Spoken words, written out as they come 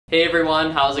Hey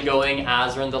everyone, how's it going?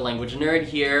 Azren the Language Nerd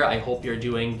here. I hope you're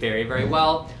doing very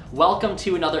well. Welcome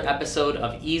to another episode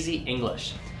of Easy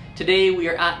English. Today we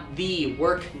are at the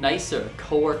Work Nicer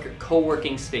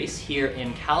co-working space here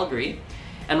in Calgary,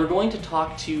 and we're going to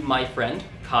talk to my friend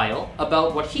Kyle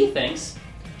about what he thinks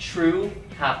true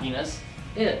happiness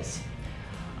is.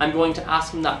 I'm going to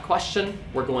ask him that question.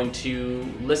 We're going to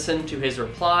listen to his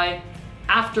reply.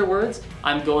 Afterwards,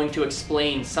 I'm going to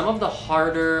explain some of the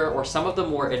harder or some of the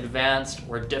more advanced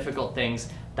or difficult things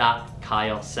that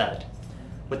Kyle said.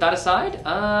 With that aside,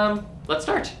 let's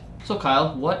start. So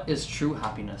Kyle, what is true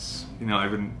happiness? You know,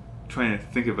 I've been trying to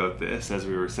think about this as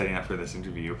we were setting up for this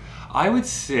interview. I would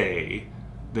say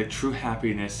that true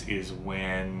happiness is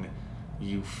when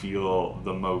you feel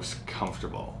the most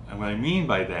comfortable. And what I mean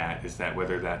by that is that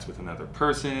whether that's with another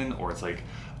person or it's like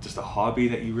just a hobby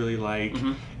that you really like,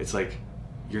 it's like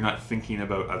you're not thinking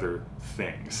about other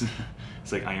things.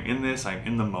 It's like, I'm in this, I'm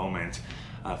in the moment.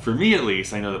 For me at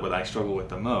least, I know that what I struggle with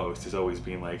the most is always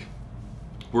being like,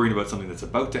 worrying about something that's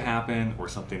about to happen or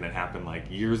something that happened like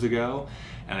years ago.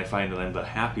 And I find that I'm the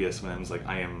happiest when I'm like,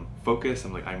 I am focused,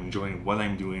 I'm enjoying what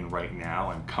I'm doing right now,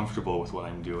 I'm comfortable with what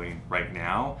I'm doing right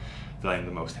now, that I'm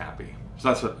the most happy. So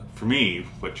that's what, for me,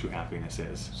 what true happiness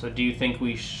is. So do you think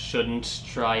we shouldn't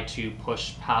try to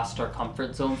push past our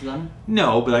comfort zones then?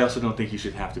 No, but I also don't think you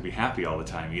should have to be happy all the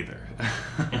time either.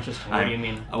 Interesting, what do you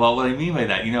mean? Well, what I mean by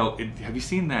that, you know, have you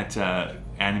seen that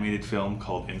animated film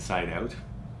called Inside Out?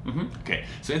 Okay,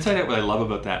 so Inside Out, what I love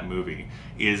about that movie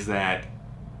is that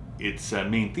its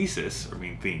main thesis, or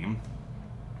main theme,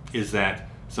 is that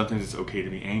sometimes it's okay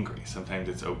to be angry, sometimes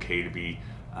it's okay to be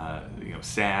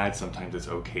sad, sometimes it's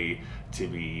okay to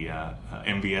be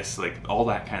envious, like all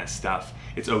that kind of stuff.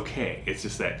 It's okay. It's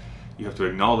just that you have to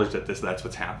acknowledge that that's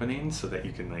what's happening so that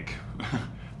you can like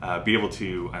be able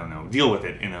to, I don't know, deal with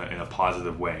it in a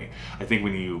positive way. I think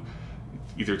when you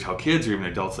either tell kids or even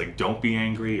adults like don't be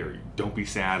angry or don't be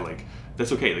sad, like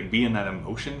that's okay, like be in that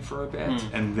emotion for a bit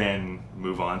and then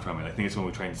move on from it. I think it's when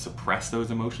we try and suppress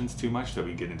those emotions too much that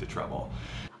we get into trouble.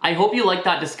 I hope you liked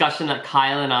that discussion that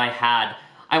Kyle and I had.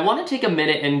 I want to take a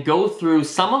minute and go through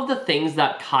some of the things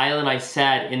that Kyle and I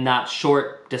said in that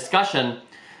short discussion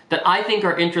that I think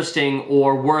are interesting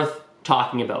or worth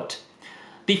talking about.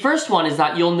 The first one is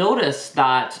that you'll notice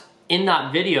that in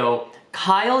that video,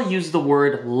 Kyle used the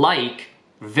word like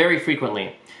very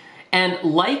frequently. And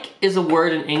like is a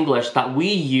word in English that we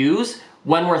use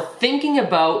when we're thinking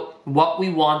about what we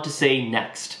want to say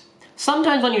next.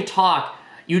 Sometimes when you talk,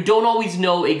 you don't always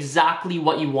know exactly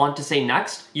what you want to say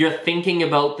next. You're thinking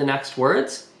about the next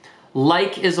words.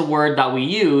 Like is a word that we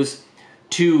use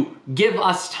to give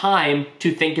us time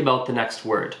to think about the next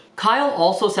word. Kyle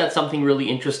also said something really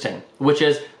interesting, which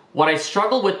is what I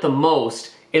struggle with the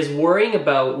most is worrying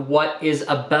about what is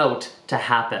about to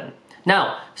happen.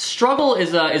 Now, struggle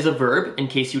is a verb, in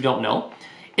case you don't know.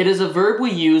 It is a verb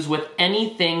we use with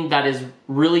anything that is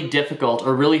really difficult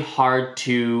or really hard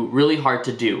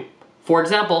to do. For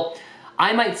example,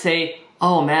 I might say,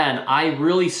 oh man, I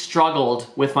really struggled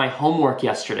with my homework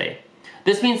yesterday.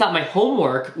 This means that my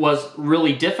homework was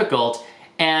really difficult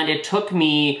and it took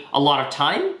me a lot of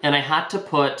time and I had to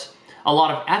put a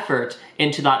lot of effort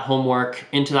into that homework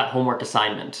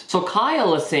assignment. So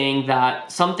Kyle is saying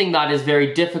that something that is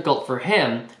very difficult for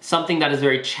him, something that is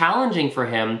very challenging for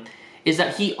him, is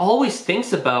that he always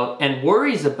thinks about and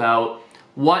worries about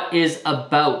what is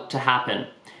about to happen.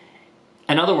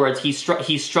 In other words, he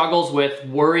struggles with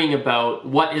worrying about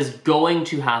what is going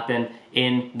to happen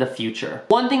in the future.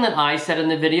 One thing that I said in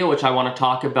the video, which I want to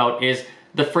talk about, is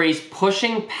the phrase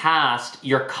pushing past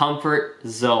your comfort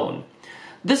zone.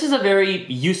 This is a very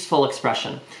useful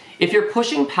expression. If you're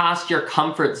pushing past your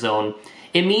comfort zone,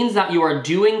 it means that you are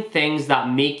doing things that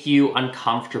make you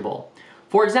uncomfortable.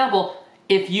 For example,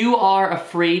 if you are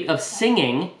afraid of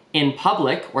singing in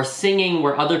public or singing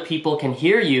where other people can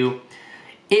hear you,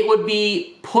 it would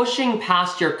be pushing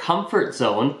past your comfort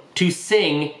zone to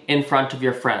sing in front of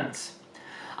your friends.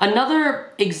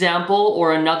 Another example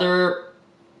or another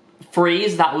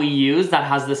phrase that we use that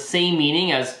has the same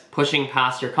meaning as pushing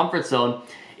past your comfort zone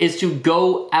is to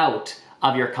go out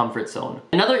of your comfort zone.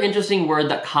 Another interesting word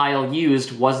that Kyle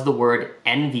used was the word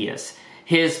envious.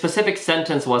 His specific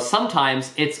sentence was,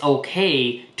 sometimes it's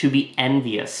okay to be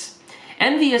envious.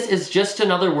 Envious is just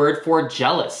another word for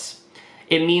jealous.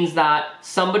 It means that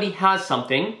somebody has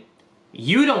something,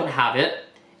 you don't have it,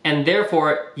 and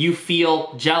therefore you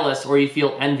feel jealous or you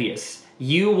feel envious.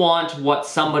 You want what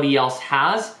somebody else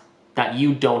has that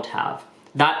you don't have.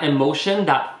 That emotion,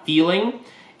 that feeling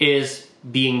is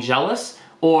being jealous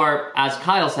or as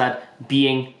Kyle said,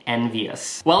 being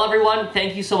envious. Well everyone,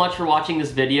 thank you so much for watching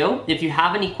this video. If you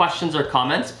have any questions or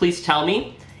comments, please tell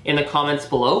me in the comments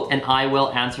below and I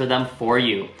will answer them for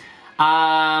you.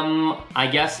 I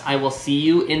guess I will see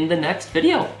you in the next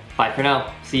video. Bye for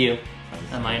now. See you.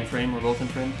 Am I in frame? We're both in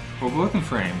frame? We're both in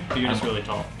frame. But you're just really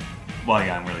tall. Well,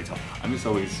 yeah, I'm really tall. I'm just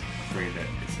always afraid that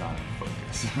it's not in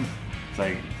focus. Because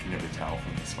I can never tell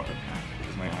from this far back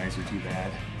because my eyes are too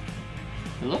bad.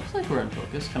 It looks like we're in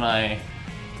focus. Can I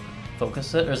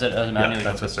focus it, or is it manually? Yeah,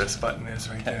 that's what this button is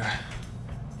right there.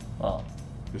 Well,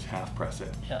 just half press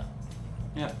it. Yeah.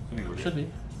 Yeah, I think we're good. Should be.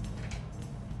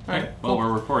 All right. Well,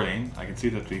 we're recording. I can see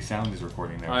that the sound is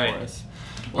recording there for us.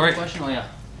 All right. Question? Oh yeah.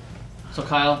 So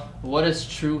Kyle, what is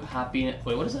true happiness?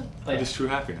 Wait, what is it? What is true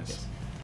happiness? Yes.